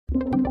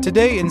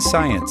Today in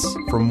Science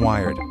from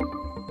Wired.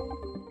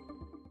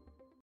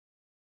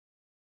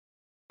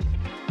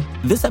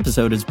 This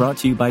episode is brought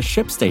to you by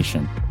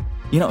ShipStation.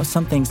 You know,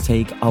 some things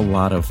take a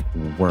lot of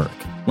work,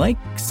 like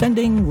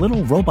sending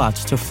little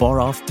robots to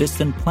far-off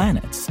distant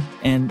planets.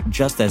 And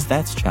just as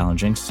that's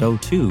challenging, so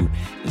too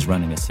is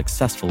running a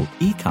successful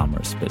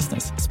e-commerce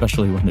business,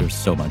 especially when there's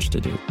so much to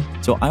do.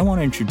 So I want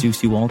to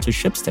introduce you all to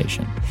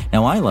ShipStation.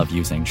 Now, I love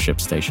using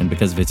ShipStation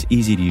because of its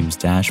easy-to-use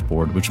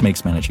dashboard, which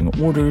makes managing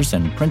orders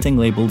and printing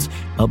labels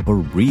a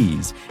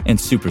breeze and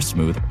super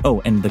smooth.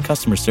 Oh, and the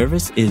customer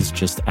service is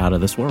just out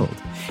of this world.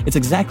 It's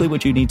exactly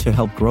what you need to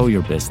help grow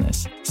your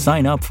business.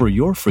 Sign up for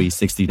your free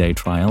 60-day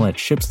trial at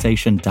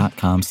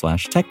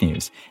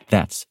shipstation.com/technews.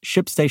 That's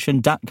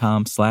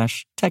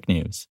shipstation.com/technews.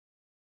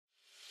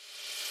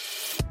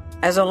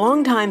 As a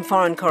longtime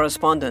foreign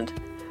correspondent,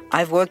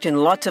 I've worked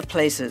in lots of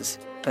places,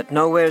 but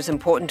nowhere as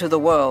important to the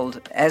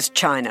world as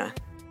China.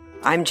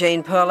 I'm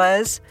Jane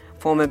Perlez,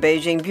 former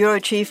Beijing bureau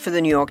chief for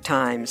the New York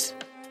Times.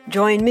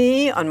 Join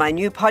me on my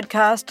new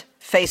podcast,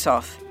 Face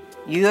Off,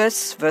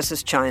 U.S.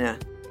 versus China,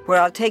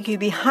 where I'll take you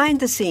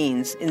behind the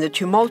scenes in the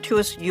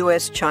tumultuous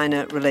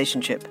U.S.-China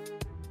relationship.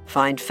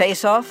 Find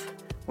Face Off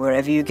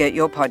wherever you get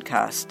your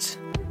podcasts.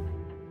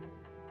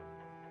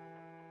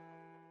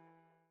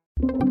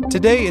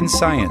 Today in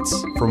Science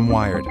from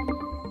Wired.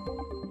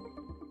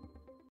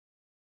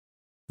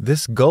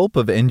 This gulp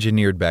of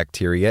engineered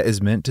bacteria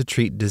is meant to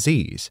treat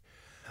disease.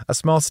 A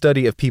small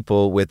study of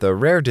people with a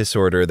rare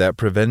disorder that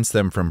prevents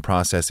them from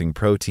processing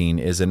protein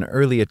is an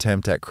early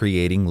attempt at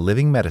creating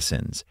living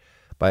medicines.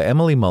 By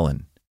Emily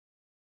Mullen.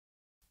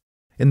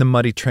 In the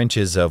muddy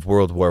trenches of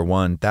World War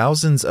I,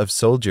 thousands of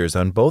soldiers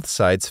on both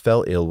sides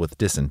fell ill with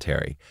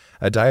dysentery,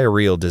 a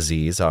diarrheal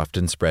disease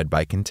often spread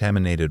by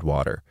contaminated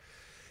water.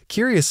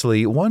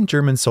 Curiously, one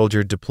German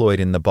soldier deployed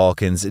in the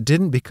Balkans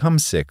didn't become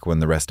sick when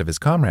the rest of his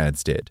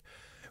comrades did.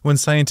 When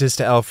scientist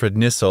Alfred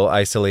Nissl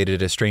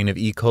isolated a strain of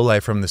E.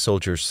 coli from the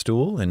soldier's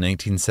stool in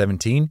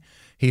 1917,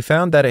 he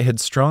found that it had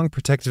strong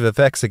protective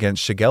effects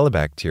against Shigella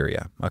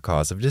bacteria, a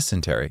cause of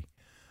dysentery.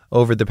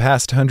 Over the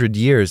past 100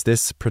 years,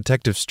 this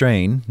protective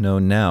strain,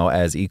 known now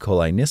as E.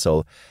 coli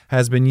Nissl,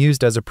 has been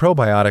used as a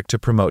probiotic to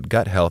promote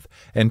gut health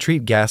and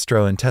treat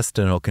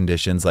gastrointestinal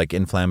conditions like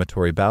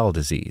inflammatory bowel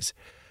disease.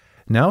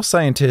 Now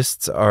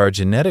scientists are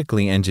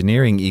genetically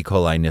engineering E.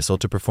 coli Nissl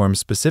to perform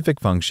specific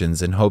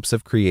functions in hopes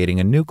of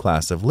creating a new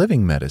class of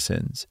living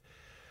medicines.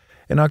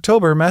 In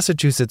October,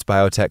 Massachusetts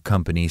biotech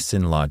company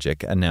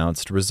Synlogic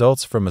announced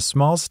results from a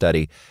small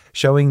study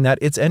showing that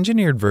its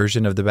engineered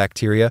version of the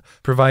bacteria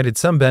provided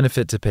some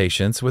benefit to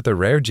patients with a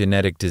rare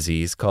genetic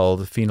disease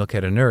called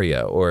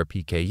phenylketonuria, or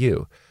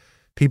PKU.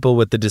 People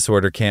with the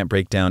disorder can't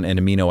break down an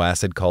amino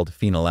acid called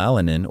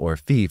phenylalanine, or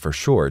Phe for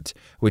short,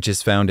 which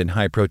is found in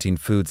high-protein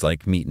foods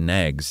like meat and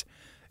eggs.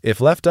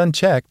 If left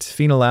unchecked,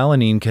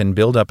 phenylalanine can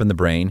build up in the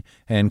brain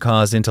and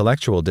cause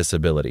intellectual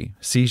disability,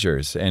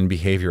 seizures, and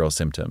behavioral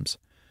symptoms.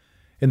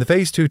 In the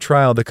Phase 2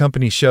 trial, the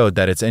company showed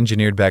that its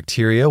engineered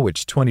bacteria,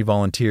 which 20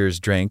 volunteers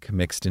drank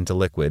mixed into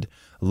liquid,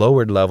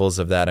 lowered levels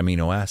of that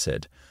amino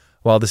acid.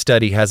 While the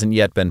study hasn't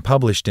yet been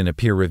published in a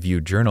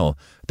peer-reviewed journal,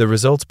 the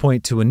results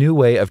point to a new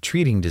way of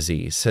treating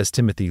disease, says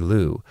Timothy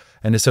Liu,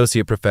 an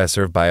associate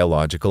professor of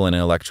biological and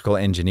electrical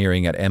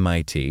engineering at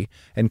MIT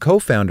and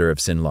co-founder of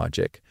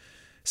Synlogic.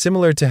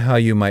 Similar to how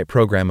you might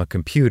program a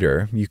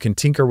computer, you can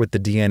tinker with the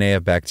DNA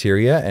of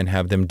bacteria and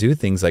have them do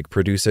things like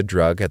produce a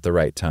drug at the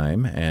right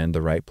time and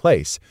the right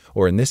place,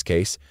 or in this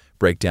case,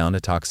 break down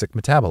a toxic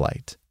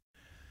metabolite.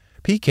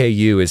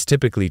 PKU is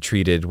typically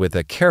treated with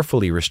a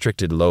carefully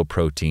restricted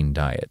low-protein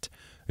diet.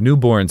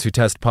 Newborns who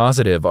test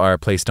positive are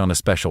placed on a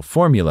special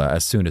formula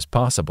as soon as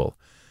possible.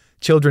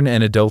 Children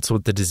and adults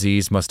with the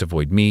disease must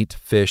avoid meat,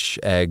 fish,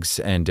 eggs,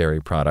 and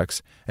dairy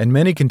products, and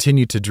many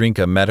continue to drink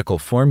a medical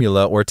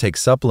formula or take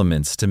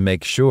supplements to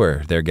make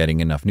sure they're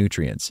getting enough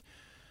nutrients.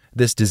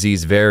 This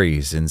disease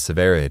varies in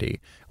severity,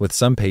 with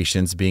some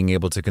patients being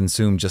able to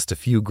consume just a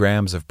few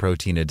grams of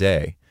protein a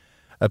day.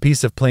 A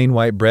piece of plain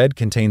white bread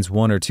contains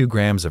 1 or 2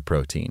 grams of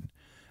protein.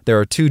 There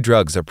are 2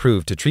 drugs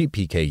approved to treat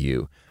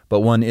PKU,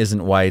 but one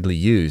isn't widely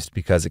used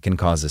because it can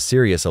cause a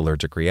serious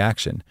allergic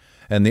reaction,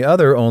 and the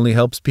other only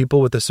helps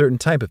people with a certain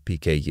type of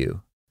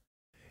PKU.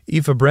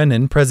 Aoife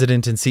Brennan,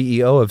 president and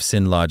CEO of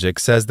Synlogic,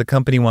 says the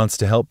company wants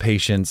to help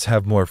patients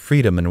have more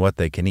freedom in what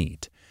they can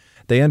eat.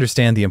 They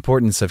understand the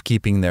importance of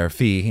keeping their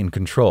Phe in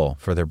control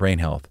for their brain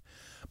health.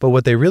 But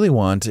what they really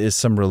want is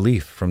some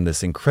relief from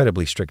this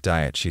incredibly strict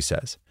diet, she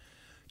says.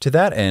 To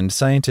that end,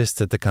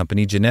 scientists at the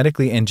company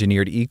genetically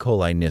engineered E.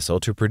 coli Nissl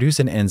to produce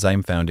an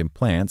enzyme found in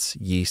plants,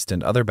 yeast,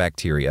 and other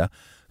bacteria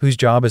whose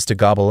job is to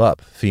gobble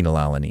up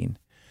phenylalanine.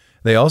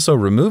 They also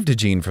removed a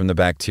gene from the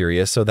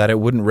bacteria so that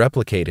it wouldn't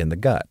replicate in the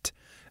gut.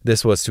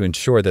 This was to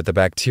ensure that the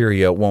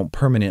bacteria won't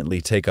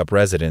permanently take up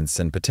residence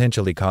and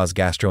potentially cause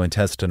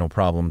gastrointestinal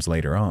problems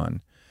later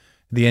on.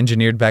 The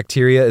engineered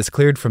bacteria is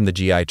cleared from the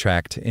GI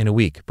tract in a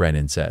week,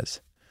 Brennan says.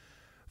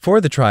 For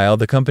the trial,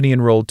 the company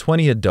enrolled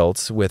 20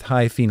 adults with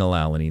high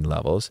phenylalanine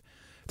levels.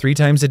 3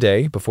 times a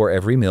day, before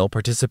every meal,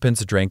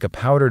 participants drank a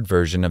powdered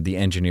version of the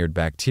engineered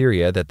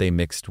bacteria that they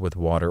mixed with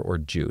water or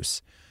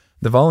juice.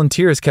 The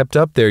volunteers kept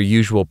up their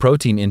usual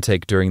protein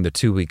intake during the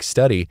 2-week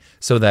study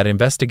so that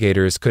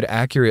investigators could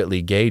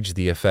accurately gauge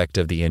the effect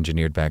of the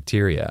engineered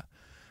bacteria.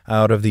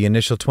 Out of the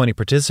initial 20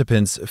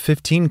 participants,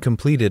 15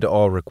 completed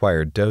all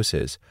required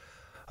doses.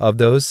 Of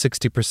those,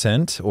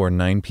 60%, or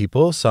 9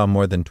 people, saw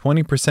more than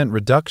 20%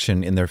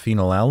 reduction in their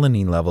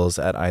phenylalanine levels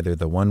at either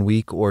the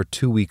 1-week or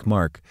 2-week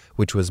mark,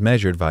 which was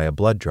measured via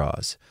blood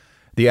draws.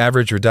 The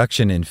average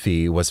reduction in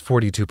Phe was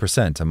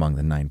 42% among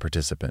the 9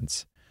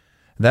 participants.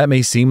 That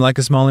may seem like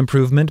a small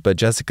improvement, but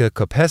Jessica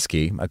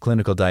Kopeski, a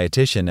clinical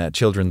dietitian at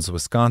Children's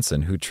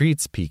Wisconsin who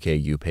treats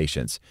PKU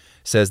patients,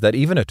 says that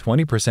even a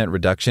 20%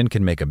 reduction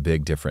can make a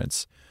big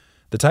difference.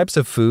 The types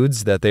of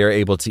foods that they are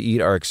able to eat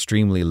are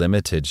extremely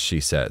limited, she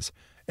says.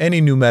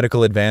 Any new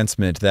medical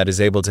advancement that is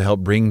able to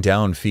help bring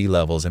down Phe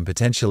levels and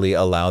potentially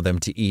allow them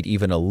to eat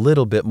even a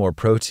little bit more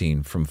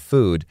protein from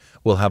food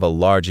will have a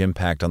large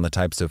impact on the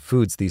types of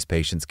foods these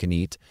patients can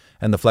eat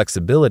and the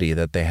flexibility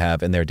that they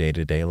have in their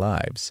day-to-day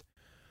lives.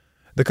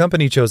 The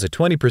company chose a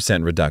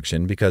 20%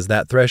 reduction because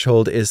that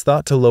threshold is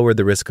thought to lower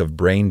the risk of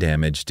brain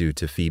damage due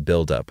to Phe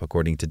buildup,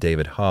 according to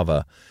David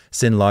Hava,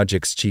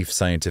 Synlogic's chief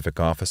scientific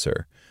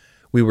officer.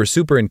 We were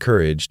super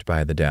encouraged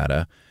by the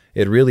data.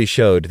 It really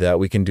showed that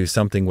we can do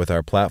something with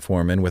our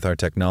platform and with our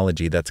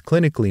technology that's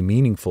clinically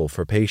meaningful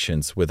for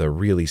patients with a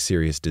really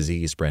serious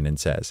disease, Brennan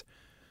says.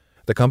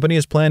 The company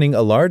is planning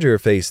a larger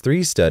Phase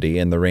 3 study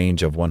in the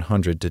range of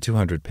 100 to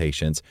 200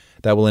 patients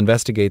that will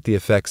investigate the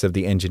effects of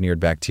the engineered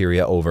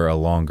bacteria over a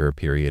longer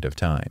period of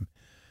time.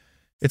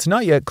 It's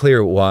not yet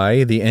clear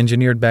why the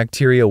engineered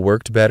bacteria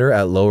worked better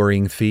at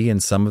lowering Phe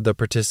in some of the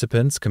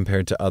participants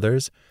compared to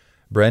others.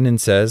 Brennan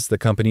says the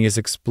company is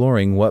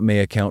exploring what may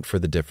account for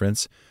the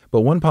difference,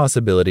 but one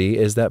possibility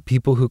is that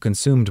people who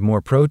consumed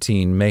more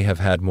protein may have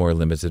had more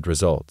limited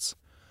results.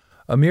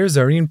 Amir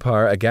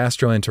Zarinpar, a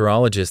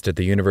gastroenterologist at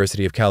the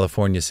University of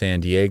California,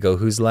 San Diego,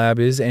 whose lab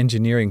is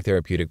engineering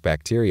therapeutic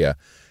bacteria,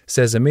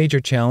 says a major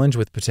challenge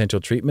with potential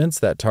treatments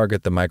that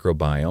target the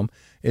microbiome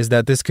is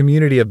that this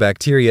community of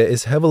bacteria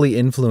is heavily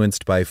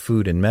influenced by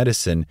food and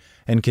medicine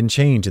and can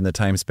change in the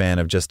time span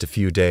of just a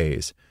few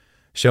days.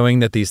 Showing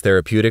that these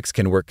therapeutics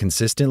can work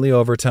consistently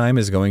over time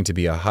is going to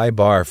be a high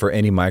bar for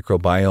any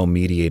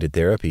microbiome-mediated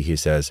therapy, he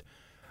says.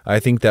 I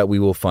think that we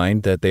will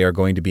find that they are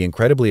going to be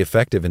incredibly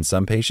effective in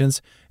some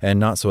patients and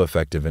not so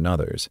effective in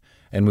others,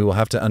 and we will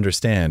have to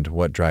understand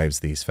what drives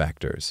these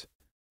factors.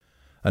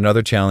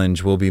 Another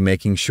challenge will be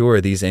making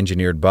sure these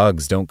engineered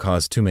bugs don't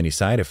cause too many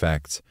side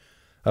effects.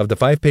 Of the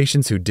 5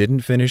 patients who didn't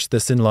finish the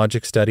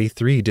Synlogic study,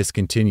 3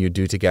 discontinued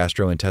due to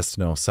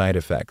gastrointestinal side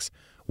effects,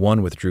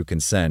 1 withdrew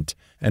consent,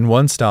 and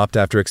 1 stopped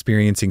after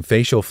experiencing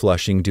facial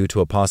flushing due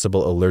to a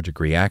possible allergic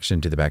reaction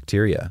to the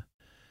bacteria.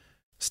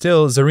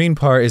 Still,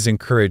 Zarinpar is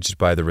encouraged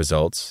by the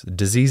results.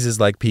 Diseases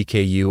like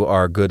PKU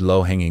are good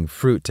low-hanging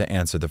fruit to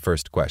answer the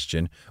first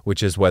question,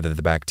 which is whether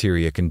the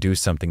bacteria can do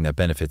something that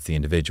benefits the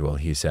individual,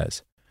 he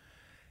says.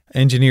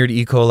 Engineered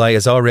E. coli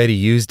is already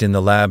used in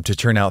the lab to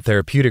turn out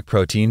therapeutic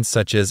proteins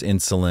such as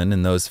insulin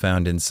and those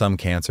found in some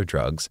cancer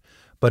drugs.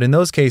 But in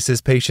those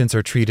cases, patients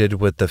are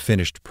treated with the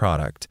finished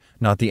product,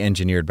 not the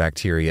engineered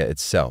bacteria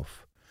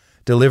itself.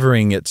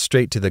 Delivering it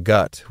straight to the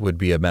gut would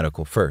be a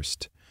medical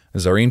first.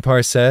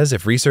 Zarinpar says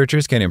if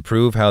researchers can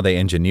improve how they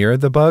engineer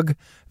the bug,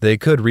 they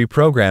could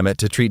reprogram it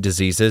to treat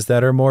diseases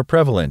that are more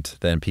prevalent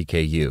than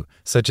PKU,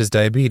 such as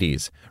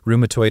diabetes,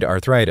 rheumatoid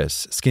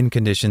arthritis, skin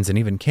conditions, and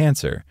even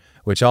cancer,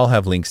 which all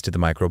have links to the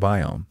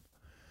microbiome.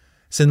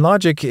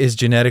 Synlogic is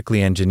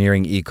genetically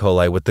engineering E.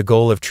 coli with the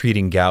goal of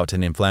treating gout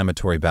and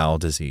inflammatory bowel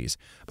disease,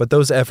 but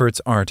those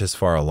efforts aren't as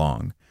far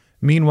along.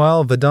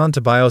 Meanwhile, Vedanta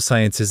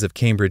Biosciences of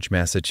Cambridge,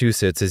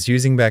 Massachusetts is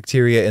using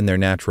bacteria in their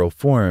natural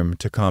form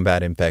to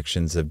combat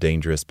infections of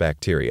dangerous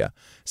bacteria,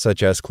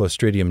 such as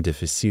Clostridium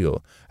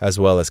difficile, as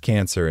well as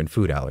cancer and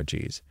food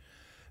allergies.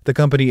 The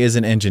company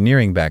isn't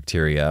engineering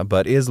bacteria,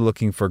 but is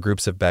looking for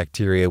groups of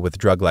bacteria with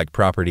drug-like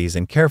properties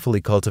and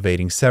carefully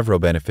cultivating several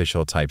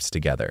beneficial types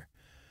together.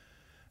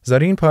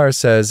 Zarinpar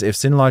says if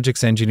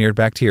Synlogic's engineered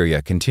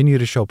bacteria continue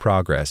to show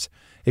progress,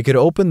 it could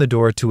open the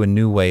door to a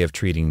new way of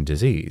treating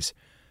disease.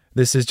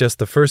 This is just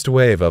the first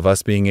wave of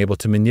us being able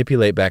to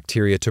manipulate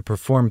bacteria to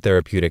perform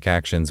therapeutic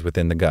actions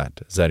within the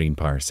gut,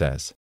 Zarinpar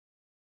says.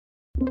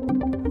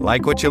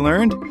 Like what you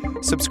learned?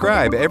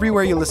 Subscribe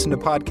everywhere you listen to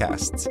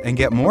podcasts and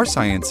get more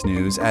science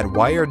news at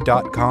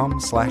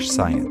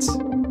wired.com/science.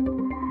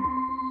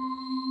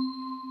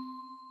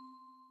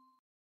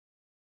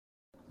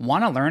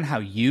 Want to learn how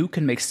you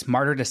can make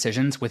smarter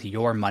decisions with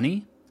your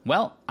money?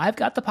 Well, I've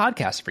got the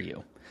podcast for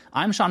you.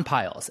 I'm Sean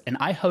Piles, and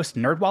I host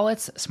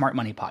NerdWallet's Smart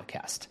Money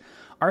Podcast.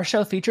 Our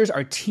show features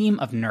our team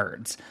of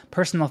nerds,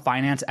 personal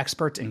finance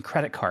experts in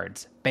credit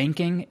cards,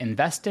 banking,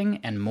 investing,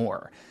 and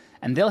more.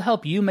 And they'll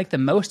help you make the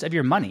most of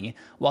your money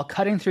while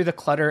cutting through the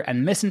clutter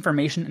and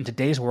misinformation in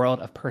today's world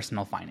of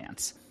personal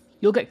finance.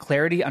 You'll get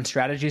clarity on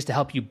strategies to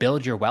help you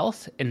build your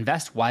wealth,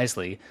 invest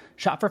wisely,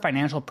 shop for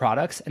financial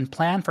products, and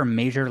plan for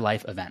major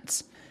life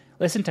events.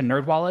 Listen to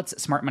NerdWallet's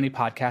Smart Money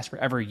Podcast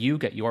wherever you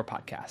get your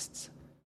podcasts.